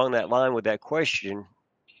along that line with that question,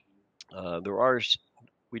 there are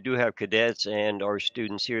we do have cadets and our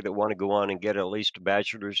students here that want to go on and get at least a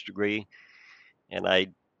bachelor's degree, and I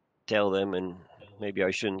tell them, and maybe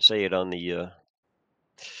I shouldn't say it on the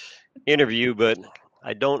interview, but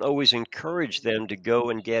I don't always encourage them to go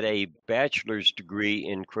and get a bachelor's degree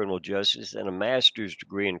in criminal justice and a master's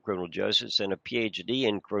degree in criminal justice and a PhD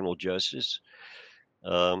in criminal justice.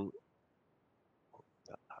 Um,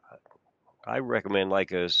 I recommend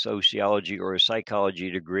like a sociology or a psychology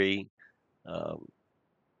degree um,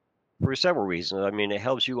 for several reasons. I mean, it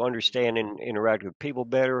helps you understand and interact with people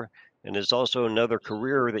better, and it's also another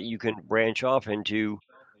career that you can branch off into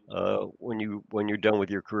when you're done with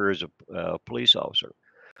your career as a police officer.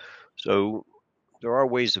 So there are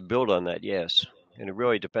ways to build on that, yes, and it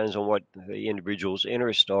really depends on what the individual's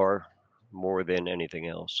interests are more than anything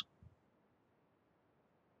else.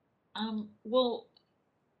 Well,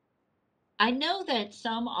 I know that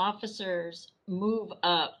some officers move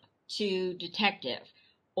up to detective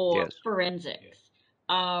or Yes, forensics.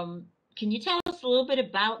 Can you tell us a little bit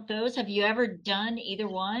about those? Have you ever done either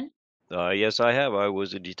one? yes, I have. I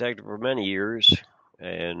was a detective for many years,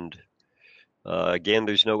 and again,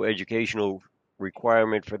 there's no educational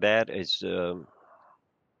requirement for that. It's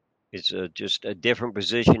just a different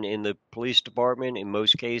position in the police department in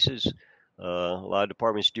most cases. A lot of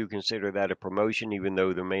departments do consider that a promotion, even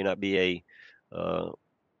though there may not be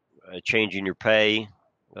a change in your pay.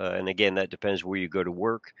 And again, that depends where you go to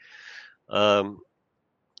work. Um,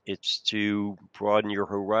 it's to broaden your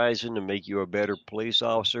horizon and make you a better police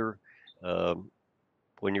officer. Um,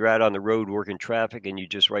 when you're out on the road working traffic and you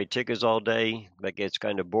just write tickets all day, that gets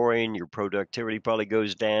kind of boring. Your productivity probably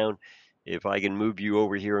goes down. If I can move you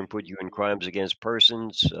over here and put you in crimes against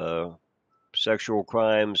persons, sexual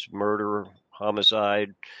crimes, murder,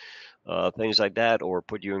 homicide, things like that, or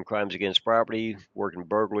put you in crimes against property, working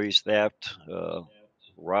burglaries, theft,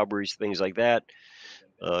 robberies, things like that,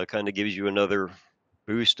 kind of gives you another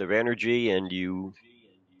boost of energy and you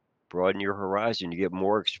broaden your horizon. You get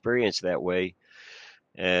more experience that way.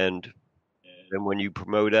 And then when you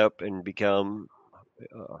promote up and become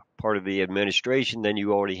part of the administration, then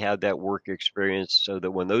you already have that work experience so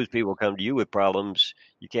that when those people come to you with problems,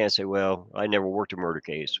 you can't say, well, I never worked a murder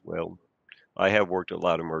case. Well, I have worked a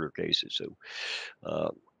lot of murder cases. So uh,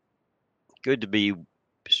 good to be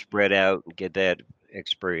spread out and get that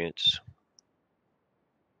experience.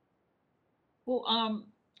 Well,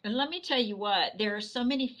 and let me tell you what, there are so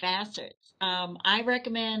many facets. I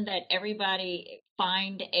recommend that everybody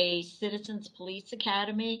find a Citizens Police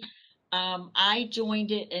Academy. I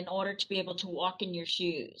joined it in order to be able to walk in your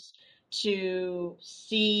shoes, to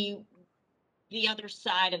see the other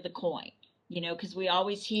side of the coin, because we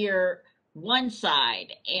always hear one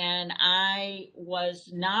side, and I was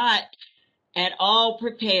not at all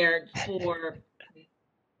prepared for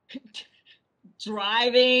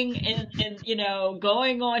driving and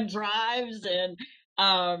going on drives and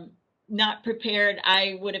um not prepared.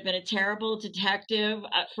 I would have been a terrible detective.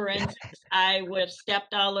 Forensics, I would have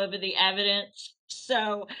stepped all over the evidence.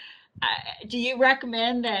 So do you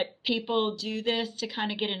recommend that people do this to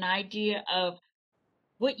kind of get an idea of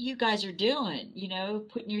what you guys are doing,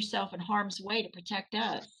 putting yourself in harm's way to protect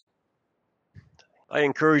us? I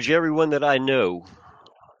encourage everyone that I know,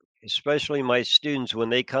 especially my students, when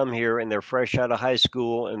they come here and they're fresh out of high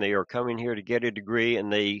school and they are coming here to get a degree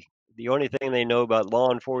and the only thing they know about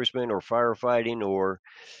law enforcement or firefighting or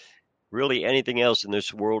really anything else in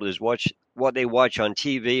this world is what they watch on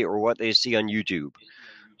TV or what they see on YouTube.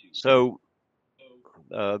 So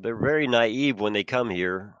they're very naive when they come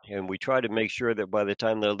here, and we try to make sure that by the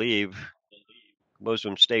time they leave, most of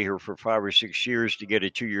them stay here for 5 or 6 years to get a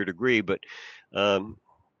 2 year degree. But um,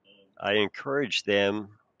 I encourage them,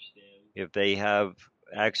 if they have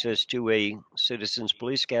access to a Citizens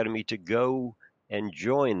Police Academy, to go and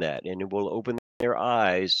join that, and it will open their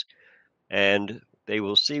eyes and they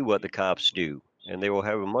will see what the cops do and they will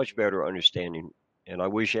have a much better understanding. And I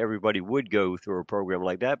wish everybody would go through a program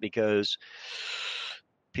like that because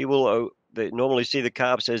people that normally see the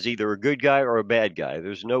cops as either a good guy or a bad guy.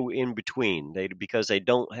 There's no in between. Because they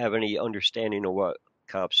don't have any understanding of what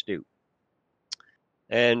cops do.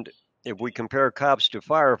 And if we compare cops to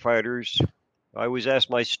firefighters, I always ask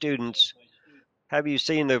my students, have you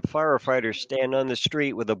seen the firefighter stand on the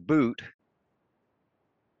street with a boot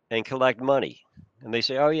and collect money? And they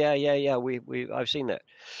say, "Oh yeah, yeah, yeah, I've seen that."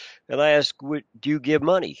 And I asked, do you give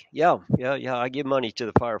money? Yeah, I give money to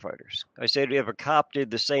the firefighters. I said, if a cop did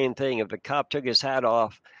the same thing, if the cop took his hat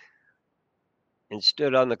off and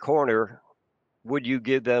stood on the corner, would you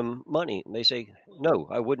give them money? And they say, no,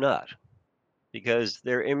 I would not, because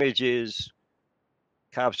their image is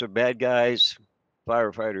cops are bad guys,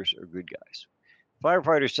 firefighters are good guys.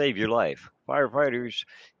 Firefighters save your life. Firefighters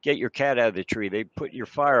get your cat out of the tree. They put your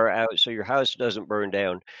fire out so your house doesn't burn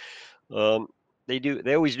down. Um,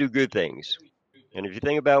 they always do good things. And if you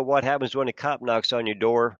think about what happens when a cop knocks on your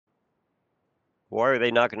door, why are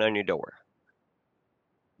they knocking on your door?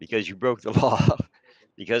 Because you broke the law,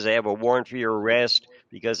 because they have a warrant for your arrest,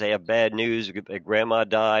 because they have bad news that grandma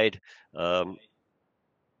died. Um,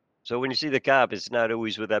 so when you see the cop, it's not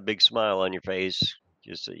always with that big smile on your face.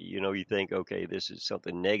 Just you think, okay, this is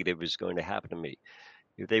something negative is going to happen to me.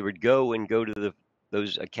 If they would go to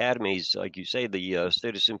those academies, like you say, the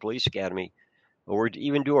Citizen Police Academy, or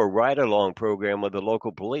even do a ride-along program with the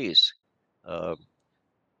local police, uh,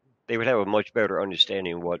 they would have a much better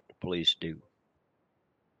understanding of what police do.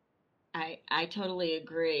 I totally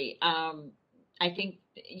agree. I think,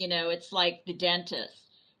 it's like the dentist.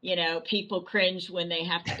 People cringe when they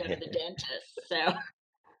have to go to the dentist. So,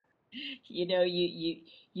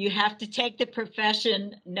 you have to take the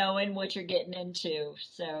profession knowing what you're getting into.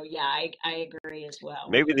 So, yeah, I agree as well.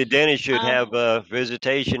 Maybe the dentist should Um, have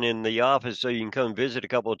visitation in the office so you can come visit a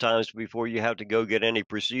couple of times before you have to go get any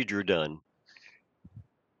procedure done.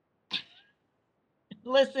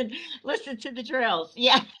 listen, listen to the drills.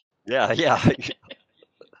 Yeah. Yeah, yeah.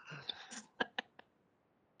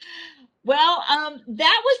 Well,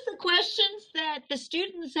 that was the questions that the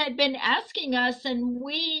students had been asking us, and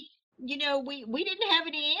we didn't have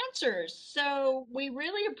any answers. So we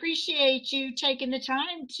really appreciate you taking the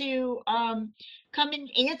time to come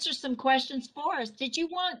and answer some questions for us. Did you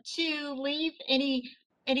want to leave any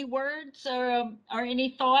words or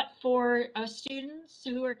any thought for students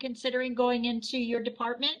who are considering going into your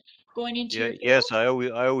department, going into Yeah, your yes,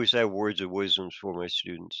 field? I always have words of wisdoms for my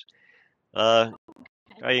students. Uh,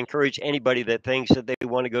 I encourage anybody that thinks that they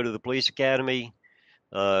want to go to the police academy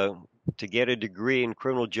uh, to get a degree in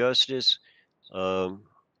criminal justice, um,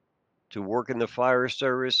 to work in the fire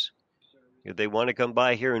service. If they want to come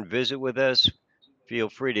by here and visit with us, feel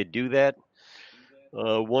free to do that.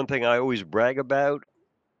 One thing I always brag about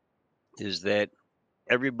is that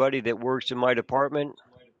everybody that works in my department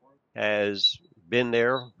has been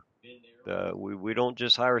there. We don't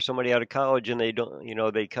just hire somebody out of college and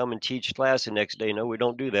they come and teach class the next day. No, we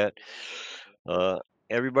don't do that. Uh,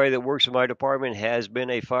 Everybody that works in my department has been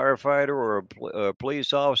a firefighter or a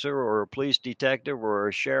police officer or a police detective or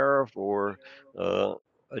a sheriff or uh,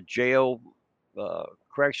 a jail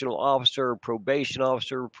correctional officer, probation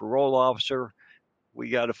officer, parole officer. We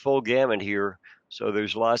got a full gamut here. So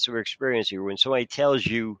there's lots of experience here. When somebody tells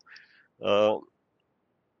you uh,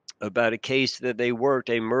 about a case that they worked,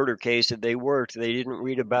 a murder case that they worked, they didn't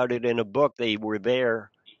read about it in a book. They were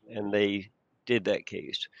there and they did that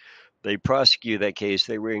case. They prosecuted that case.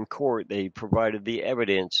 They were in court. They provided the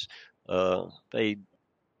evidence. They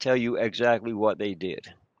tell you exactly what they did,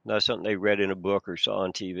 not something they read in a book or saw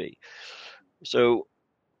on TV. So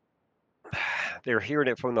they're hearing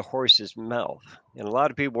it from the horse's mouth, and a lot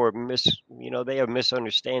of people are they have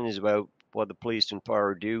misunderstandings about what the police and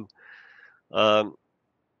fire do. Um,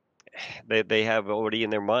 they have already in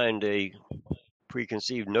their mind a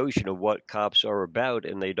preconceived notion of what cops are about,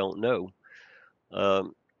 and they don't know.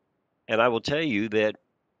 Um, and I will tell you that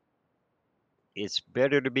it's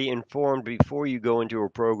better to be informed before you go into a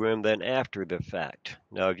program than after the fact.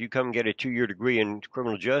 Now, if you come and get a 2-year degree in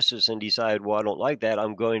criminal justice and decide, well, I don't like that,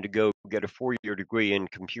 I'm going to go get a 4-year degree in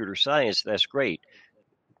computer science, that's great.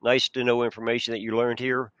 Nice to know information that you learned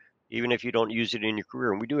here, even if you don't use it in your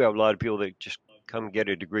career. And we do have a lot of people that just come and get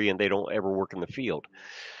a degree and they don't ever work in the field.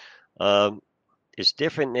 It's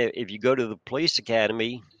different if you go to the police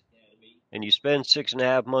academy and you spend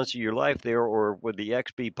 6.5 months of your life there, or with the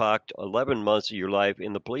XP 11 months of your life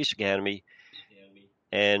in the police academy,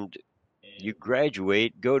 and you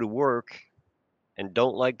graduate, go to work, and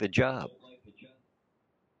don't like the job.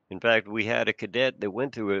 In fact, we had a cadet that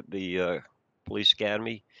went through the police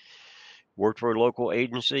academy, worked for a local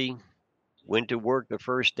agency, went to work the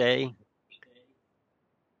first day,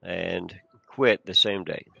 and quit the same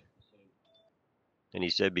day. And he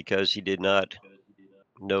said because he did not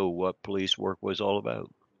know what police work was all about.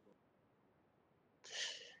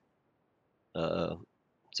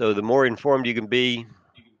 So the more informed you can be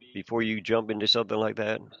before you jump into something like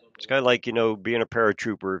that, it's kind of like, being a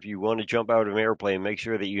paratrooper. If you want to jump out of an airplane, make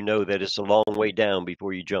sure that you know that it's a long way down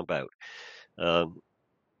before you jump out. Um,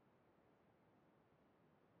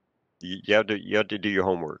 You have to do your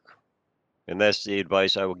homework, and that's the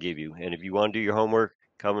advice I will give you. And if you want to do your homework,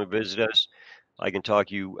 come and visit us. I can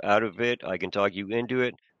talk you out of it. I can talk you into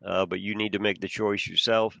it, but you need to make the choice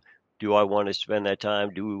yourself. Do I want to spend that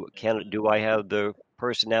time? Do I have the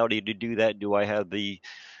personality to do that? Do I have the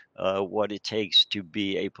what it takes to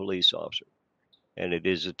be a police officer? And it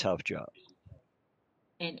is a tough job.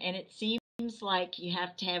 And it seems like you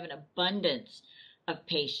have to have an abundance of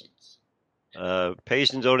patience.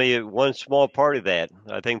 Patience only one small part of that.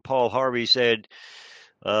 I think Paul Harvey said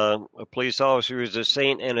a police officer is a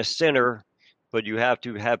saint and a sinner, but you have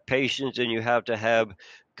to have patience and you have to have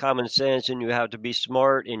common sense and you have to be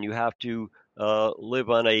smart and you have to live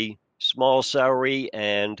on a small salary.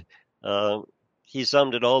 And uh, he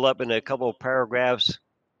summed it all up in a couple of paragraphs.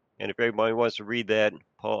 And if everybody wants to read that,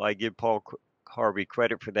 I give Paul Harvey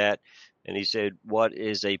credit for that. And he said, "What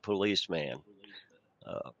is a policeman?"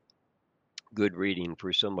 Uh, Good reading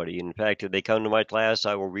for somebody. In fact, if they come to my class,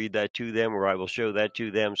 I will read that to them or I will show that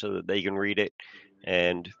to them so that they can read it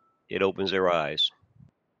and it opens their eyes.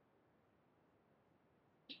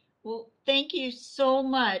 Well, thank you so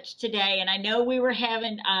much today. And I know we were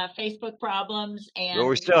having Facebook problems But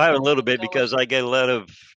we're and still having a little things bit going. because I'm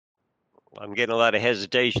getting a lot of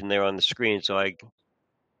hesitation there on the screen, so I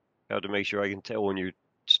have to make sure I can tell when you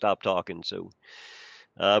stop talking. So,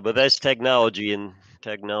 but that's technology, and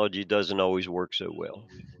technology doesn't always work so well.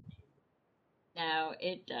 No,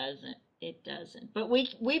 it doesn't. It doesn't. But we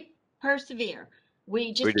persevere. We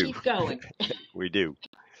We just do, keep going. we do.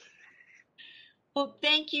 Well,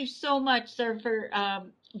 thank you so much, sir, for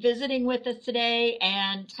visiting with us today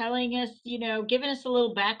and telling us, giving us a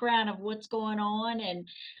little background of what's going on. And,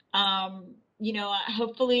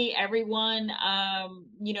 hopefully everyone,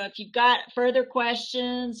 if you've got further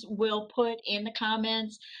questions, we'll put in the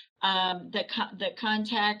comments the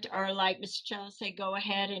contact, or like Mr. Cello said, go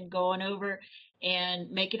ahead and go on over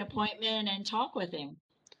and make an appointment and talk with him.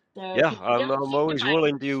 So, Yeah, because we I'm don't I'm seem to find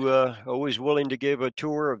always willing to give a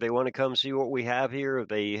tour if they want to come see what we have here, if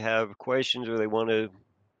they have questions or they want to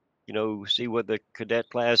see what the cadet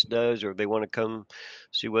class does, or if they want to come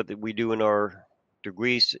see what we do in our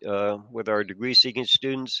degrees with our degree seeking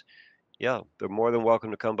students. Yeah, they're more than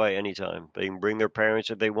welcome to come by anytime. They can bring their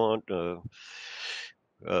parents if they want. Uh,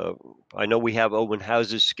 I know we have open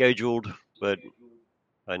houses scheduled, but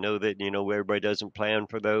I know that everybody doesn't plan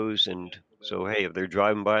for those, and so hey, if they're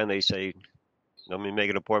driving by and they say, "Let me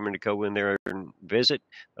make an appointment to go in there and visit,"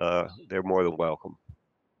 they're more than welcome.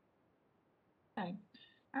 Okay.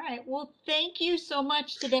 All right. Well, thank you so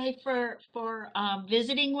much today for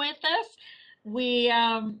visiting with us. We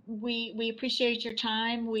appreciate your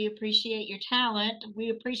time. We appreciate your talent.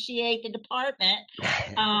 We appreciate the department.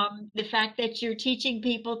 The fact that you're teaching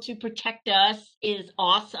people to protect us is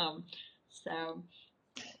awesome. So,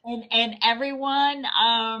 and everyone,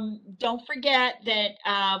 don't forget that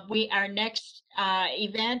our next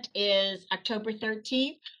event is October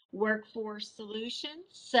 13th, Workforce Solutions.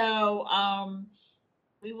 So.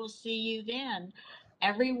 We will see you then.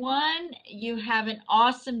 Everyone, you have an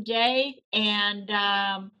awesome day and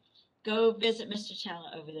go visit Mr.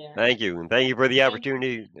 Chella over there. Thank you, and thank you for the Thank,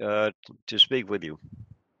 opportunity to speak with you.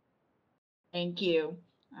 thank you.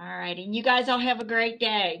 All right. And you guys all have a great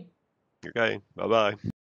day. Okay, bye bye.